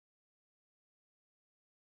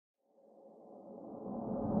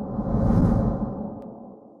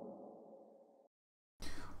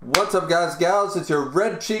What's up, guys, gals? It's your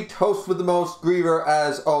red-cheeked host with the most, Griever,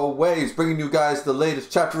 as always, bringing you guys the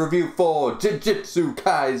latest chapter review for Jujustu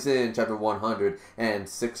Kaisen, chapter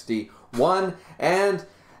 161. And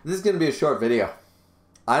this is going to be a short video.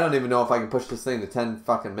 I don't even know if I can push this thing to 10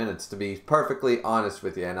 fucking minutes, to be perfectly honest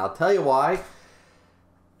with you. And I'll tell you why.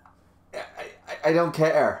 I don't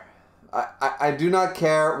care. I do not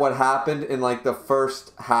care what happened in, like, the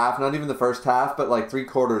first half, not even the first half, but, like,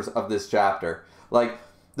 3/4 of this chapter. Like,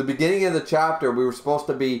 the beginning of the chapter, we were supposed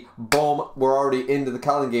to be, boom, we're already into the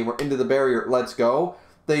Kaisen game, we're into the barrier, let's go.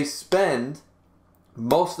 They spend,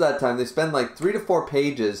 most of that time, they spend like 3 to 4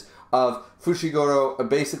 pages of Fushiguro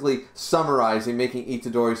basically summarizing, making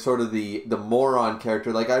Itadori sort of the moron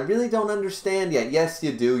character. Like, I really don't understand yet. Yes,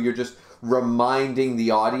 you do. You're just reminding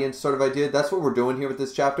the audience sort of idea. That's what we're doing here with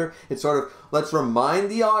this chapter. It's sort of, let's remind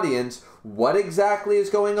the audience what exactly is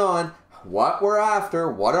going on, what we're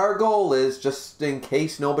after, what our goal is, just in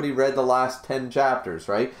case nobody read the last 10 chapters,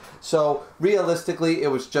 right? So, realistically,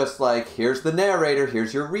 it was just like, here's the narrator,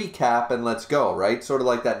 here's your recap, and let's go, right? Sort of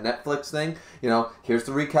like that Netflix thing, you know, here's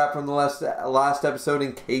the recap from the last episode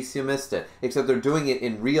in case you missed it. Except they're doing it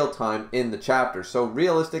in real time in the chapter. So,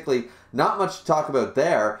 realistically, not much to talk about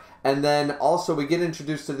there. And then, also, we get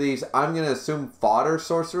introduced to these, I'm going to assume, fodder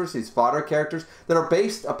sorcerers, these fodder characters, that are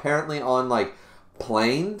based, apparently, on, like,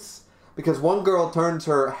 planes. Because one girl turns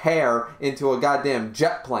her hair into a goddamn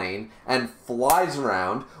jet plane and flies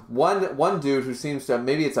around. One dude who seems to,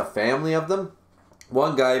 maybe it's a family of them.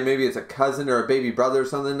 One guy, maybe it's a cousin or a baby brother or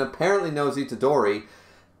something, apparently knows Itadori.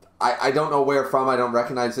 I don't know where from, I don't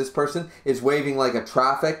recognize this person, is waving like a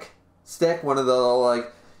traffic stick. One of the,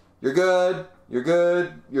 like, you're good, you're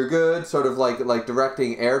good, you're good, sort of like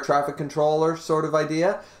directing air traffic controller sort of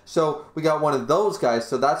idea. So we got one of those guys.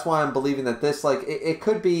 So that's why I'm believing that this, like, it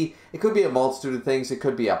could be a multitude of things. It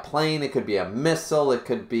could be a plane, it could be a missile, it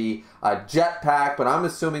could be a jetpack, but I'm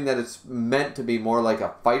assuming that it's meant to be more like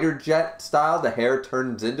a fighter jet style. The hair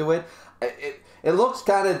turns into it. It looks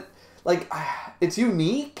kind of like, it's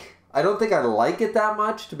unique. I don't think I like it that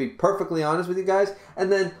much, to be perfectly honest with you guys. And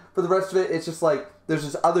then for the rest of it, it's just like, there's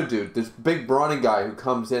this other dude, this big brawny guy who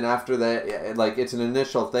comes in after that, like, it's an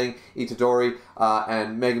initial thing. Itadori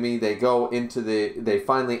and Megumi, they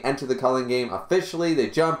finally enter the Culling game officially. They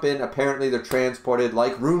jump in, apparently they're transported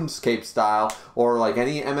like RuneScape style, or like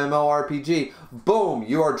any MMORPG. Boom,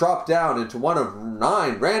 you are dropped down into one of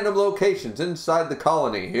 9 random locations inside the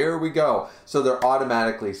colony. Here we go. So they're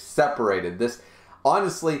automatically separated. This,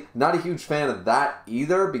 honestly, not a huge fan of that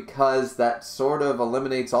either, because that sort of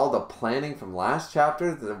eliminates all the planning from last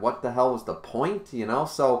chapter. What the hell was the point, you know?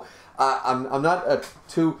 So I'm not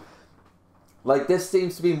too, like, this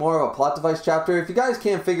seems to be more of a plot device chapter. If you guys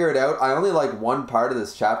can't figure it out, I only like one part of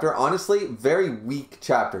this chapter. Honestly, very weak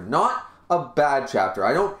chapter. Not a bad chapter.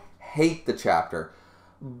 I don't hate the chapter.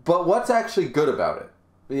 But what's actually good about it?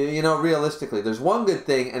 You know, realistically, there's one good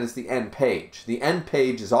thing, and it's the end page. The end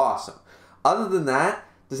page is awesome. Other than that,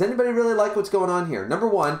 does anybody really like what's going on here? Number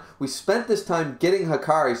one, we spent this time getting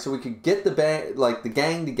Hikari so we could get the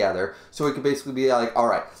gang together, so we could basically be like, all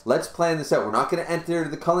right, let's plan this out. We're not going to enter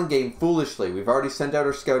the Culling game foolishly. We've already sent out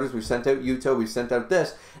our scouters. We've sent out Yuto. We've sent out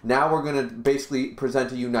this. Now we're going to basically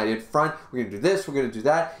present a united front. We're going to do this. We're going to do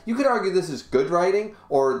that. You could argue this is good writing,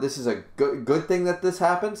 or this is a good thing that this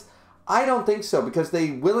happens. I don't think so, because they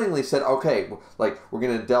willingly said, okay, like, we're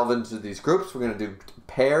going to delve into these groups, we're going to do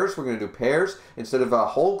pairs, instead of a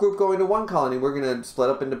whole group going to one colony, we're going to split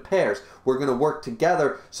up into pairs, we're going to work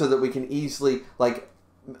together so that we can easily, like,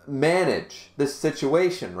 manage this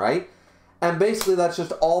situation, right? And basically that's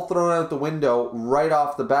just all thrown out the window right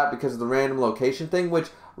off the bat because of the random location thing, which,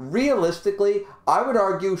 realistically, I would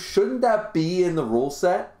argue, shouldn't that be in the rule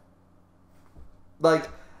set? Like,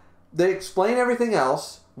 they explain everything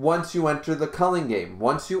else once you enter the Culling game.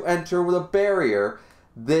 Once you enter with a barrier,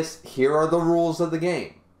 here are the rules of the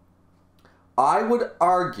game. I would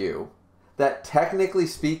argue that, technically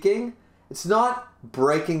speaking, it's not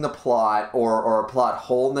breaking the plot or a plot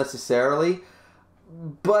hole necessarily,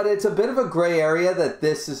 but it's a bit of a gray area that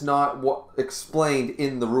this is not explained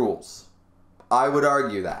in the rules. I would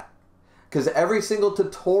argue that. Because every single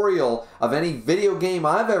tutorial of any video game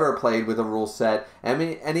I've ever played with a rule set,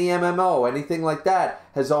 any MMO, anything like that,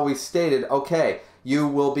 has always stated, okay, you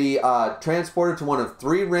will be transported to one of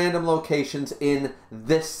 3 random locations in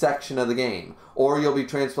this section of the game. Or you'll be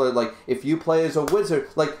transported, like, if you play as a wizard,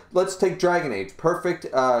 like, let's take Dragon Age. Perfect,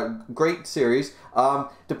 great series.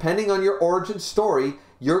 Depending on your origin story,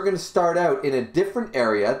 you're going to start out in a different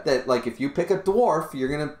area that, like, if you pick a dwarf, you're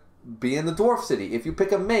going to be in the dwarf city. If you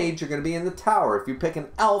pick a mage, you're going to be in the tower. If you pick an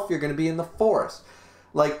elf, you're going to be in the forest.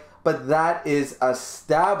 Like, but that is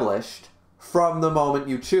established from the moment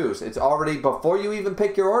you choose. It's already, before you even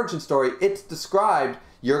pick your origin story, it's described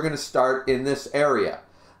you're going to start in this area.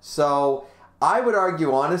 So I would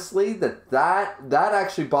argue honestly that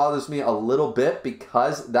actually bothers me a little bit,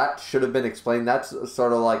 because that should have been explained. That's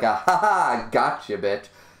sort of like a haha gotcha bitch,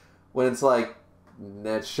 when it's like,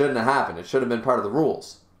 that shouldn't have happened. It should have been part of the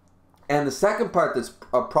rules. And the second part that's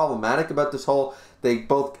problematic about this whole, they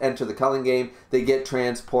both enter the culling game, they get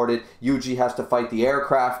transported, Yuji has to fight the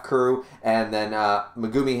aircraft crew, and then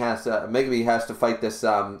Megumi has to fight this,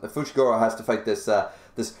 Fushiguro has to fight this,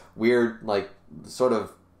 this weird, like, sort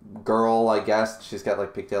of girl, I guess. She's got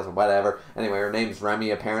like pigtails or whatever. Anyway, her name's Remy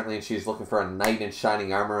apparently, and she's looking for a knight in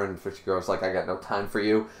shining armor, and Fushiguro's like, I got no time for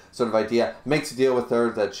you, sort of idea. Makes a deal with her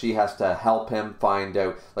that she has to help him find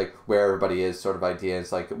out like where everybody is, sort of idea.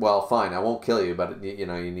 It's like, well, fine, I won't kill you, but you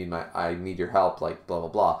know, I need your help, like blah blah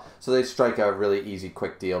blah. So they strike a really easy,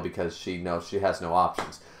 quick deal because she knows she has no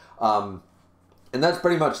options. And that's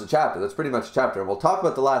pretty much the chapter. That's pretty much the chapter. And we'll talk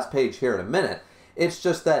about the last page here in a minute. It's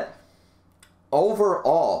just that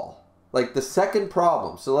overall, like the second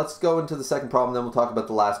problem, so let's go into the second problem, then we'll talk about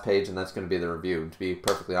the last page, and that's going to be the review, to be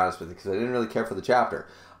perfectly honest with you, because I didn't really care for the chapter.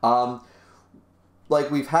 Like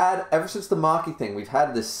we've had, ever since the Maki thing, we've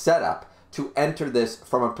had this setup to enter this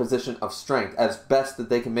from a position of strength as best that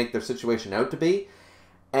they can make their situation out to be,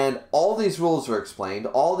 and all these rules are explained,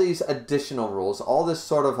 all these additional rules, all this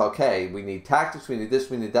sort of, okay, we need tactics, we need this,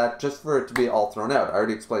 we need that, just for it to be all thrown out. I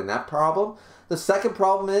already explained that problem. The second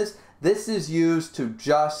problem is, this is used to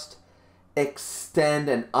just extend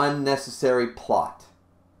an unnecessary plot,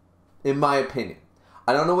 in my opinion.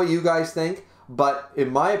 I don't know what you guys think, but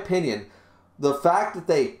in my opinion, the fact that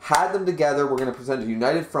they had them together, we're going to present a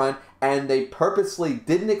united front, and they purposely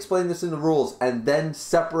didn't explain this in the rules and then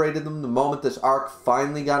separated them the moment this arc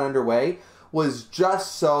finally got underway, was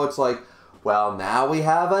just so it's like, well, now we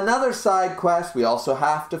have another side quest. We also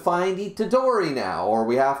have to find Itadori now, or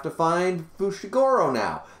we have to find Fushiguro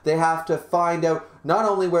now. They have to find out not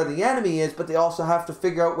only where the enemy is, but they also have to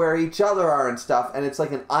figure out where each other are and stuff, and it's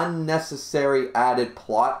like an unnecessary added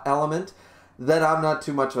plot element that I'm not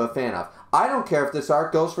too much of a fan of. I don't care if this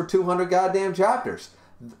arc goes for 200 goddamn chapters.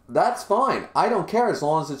 That's fine. I don't care as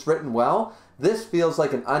long as it's written well. This feels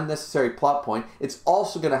like an unnecessary plot point. It's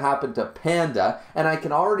also going to happen to Panda, and I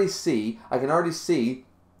can already see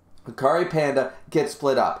Hikari Panda get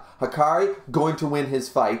split up. Hikari going to win his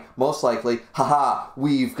fight, most likely. Haha,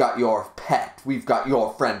 we've got your pet. We've got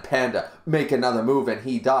your friend Panda. Make another move and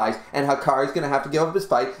he dies. And Hikari's going to have to give up his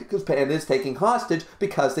fight because Panda is taking hostage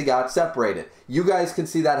because they got separated. You guys can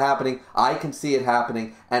see that happening. I can see it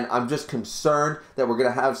happening. And I'm just concerned that we're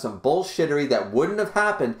going to have some bullshittery that wouldn't have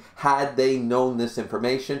happened had they known this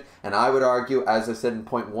information. And I would argue, as I said in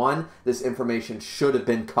point 1, this information should have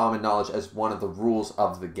been common knowledge as one of the rules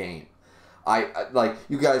of the game. Like,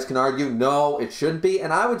 you guys can argue, no, it shouldn't be,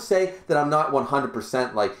 and I would say that I'm not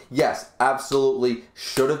 100% like, yes, absolutely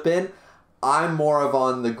should have been. I'm more of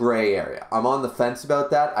on the gray area. I'm on the fence about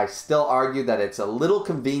that. I still argue that it's a little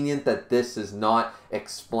convenient that this is not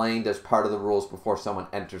explained as part of the rules before someone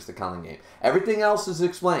enters the culling game. Everything else is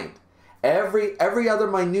explained. Every other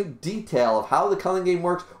minute detail of how the culling game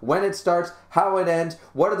works, when it starts, how it ends,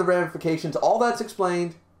 what are the ramifications, all that's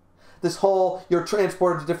explained. This whole, you're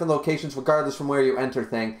transported to different locations regardless from where you enter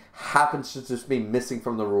thing, happens to just be missing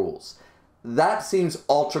from the rules. That seems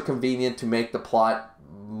ultra convenient to make the plot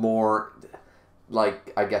more,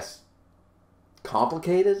 like, I guess,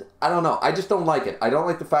 complicated? I don't know. I just don't like it. I don't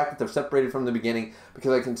like the fact that they're separated from the beginning,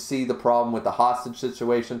 because I can see the problem with the hostage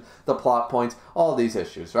situation, the plot points, all these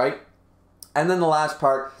issues, right? And then the last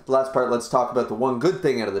part, let's talk about the one good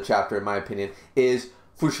thing out of the chapter, in my opinion, is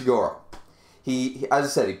Fushiguro. He, as I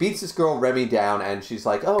said, he beats this girl, Remy, down, and she's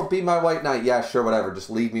like, oh, be my white knight. Yeah, sure, whatever.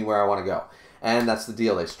 Just lead me where I want to go. And that's the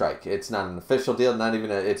deal they strike. It's not an official deal, not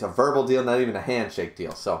even it's a verbal deal, not even a handshake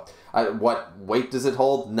deal. So what weight does it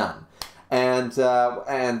hold? None. And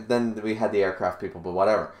then we had the aircraft people, but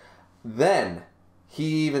whatever. Then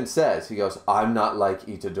he even says, he goes, I'm not like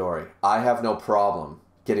Itadori. I have no problem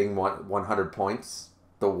getting 100 points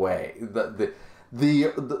the way, the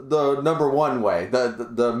number one way,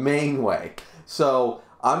 the main way. So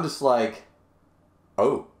I'm just like,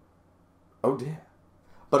 oh dear.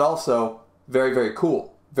 But also, very, very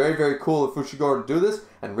cool. Very, very cool of Fushiguro to do this,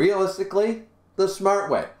 and realistically, the smart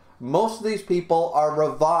way. Most of these people are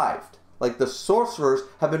revived. Like, the sorcerers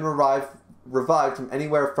have been revived from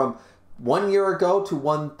anywhere from 1 year ago to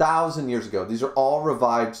 1,000 years ago. These are all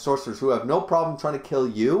revived sorcerers who have no problem trying to kill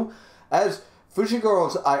you. As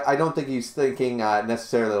Fushiguro's, I don't think he's thinking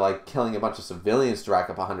necessarily like killing a bunch of civilians to rack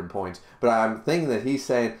up 100 points, but I'm thinking that he's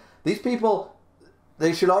saying These people,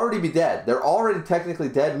 they should already be dead. They're already technically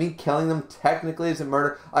dead. Me killing them technically isn't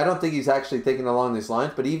murder. I don't think he's actually thinking along these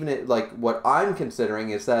lines, but even like what I'm considering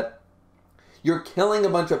is that you're killing a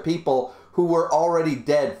bunch of people who were already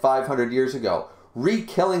dead 500 years ago.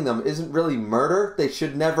 Re-killing them isn't really murder. They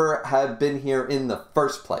should never have been here in the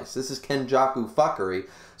first place. This is Kenjaku fuckery.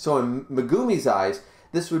 So in Megumi's eyes,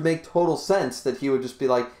 this would make total sense that he would just be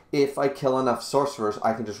like, if I kill enough sorcerers,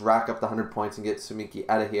 I can just rack up the 100 points and get Sumiki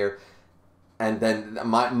out of here. And then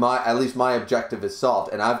at least my objective is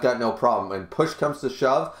solved. And I've got no problem. When push comes to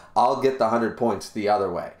shove, I'll get the 100 points the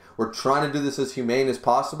other way. We're trying to do this as humane as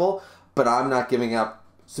possible, but I'm not giving up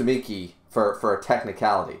Sumiki for a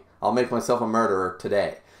technicality. I'll make myself a murderer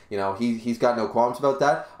today. You know, he's got no qualms about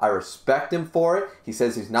that. I respect him for it. He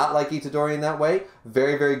says he's not like Itadori in that way.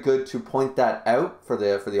 Very, very good to point that out for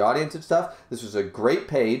the audience and stuff. This was a great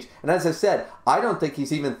page. And as I said, I don't think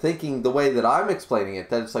he's even thinking the way that I'm explaining it.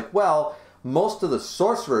 That it's like, well, most of the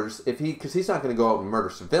sorcerers, because he's not going to go out and murder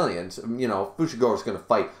civilians. You know, Fushigoro's going to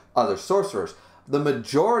fight other sorcerers. The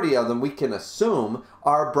majority of them, we can assume,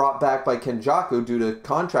 are brought back by Kenjaku due to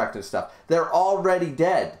contract and stuff. They're already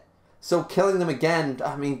dead. So killing them again,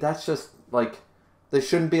 I mean, that's just, like, they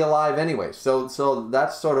shouldn't be alive anyway. So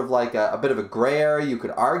that's sort of like a bit of a gray area you could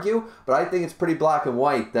argue, but I think it's pretty black and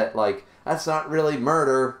white that, like, that's not really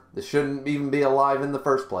murder. They shouldn't even be alive in the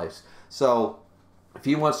first place. So if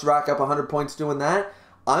he wants to rack up 100 points doing that,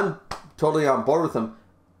 I'm totally on board with him.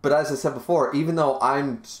 But as I said before, even though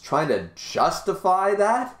I'm trying to justify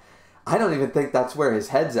that, I don't even think that's where his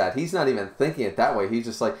head's at. He's not even thinking it that way. He's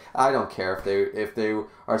just like, I don't care if they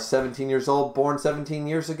are 17 years old, born 17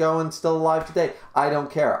 years ago and still alive today. I don't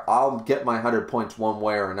care. I'll get my 100 points one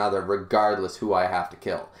way or another, regardless who I have to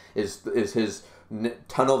kill. Is his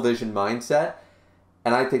tunnel vision mindset,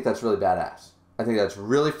 and I think that's really badass. I think that's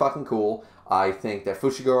really fucking cool. I think that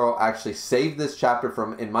Fushiguro actually saved this chapter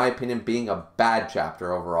from, in my opinion, being a bad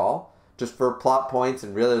chapter overall, just for plot points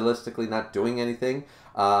and realistically not doing anything.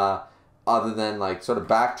 Other than like sort of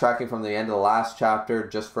backtracking from the end of the last chapter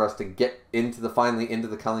just for us to get finally into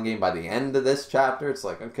the Culling game by the end of this chapter. It's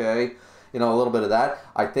like, okay, you know, a little bit of that.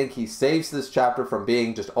 I think he saves this chapter from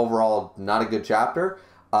being just overall not a good chapter.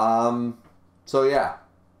 So yeah,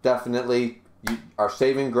 definitely our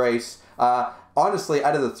saving grace. Honestly,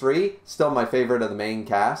 out of the three, still my favorite of the main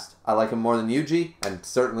cast. I like him more than Yuji, and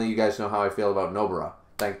certainly you guys know how I feel about Nobara.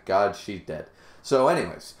 Thank God she's dead. So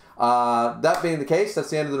anyways, that being the case, that's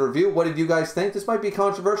the end of the review. What did you guys think? This might be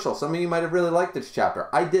controversial. Some of you might have really liked this chapter.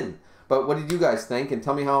 I didn't. But what did you guys think? And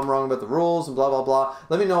tell me how I'm wrong about the rules and blah, blah, blah.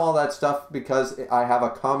 Let me know all that stuff because I have a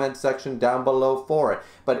comment section down below for it.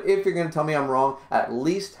 But if you're going to tell me I'm wrong, at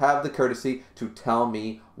least have the courtesy to tell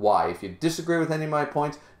me why. If you disagree with any of my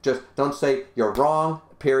points, just don't say you're wrong,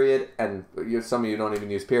 period. And some of you don't even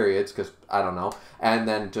use periods because I don't know. And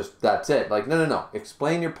then just that's it. Like, no.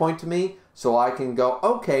 Explain your point to me so I can go,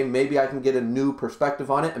 okay, maybe I can get a new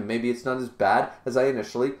perspective on it and maybe it's not as bad as I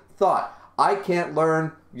initially thought. I can't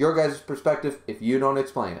learn your guys' perspective if you don't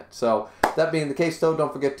explain it. So that being the case, though,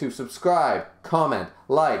 don't forget to subscribe, comment,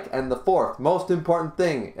 like, and the fourth most important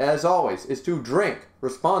thing, as always, is to drink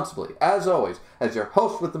responsibly, as always, as your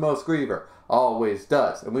host with the most, Griever, always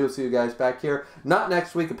does. And we will see you guys back here, not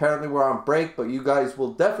next week, apparently we're on break, but you guys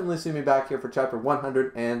will definitely see me back here for chapter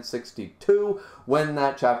 162 when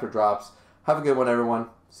that chapter drops. Have a good one, everyone.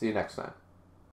 See you next time.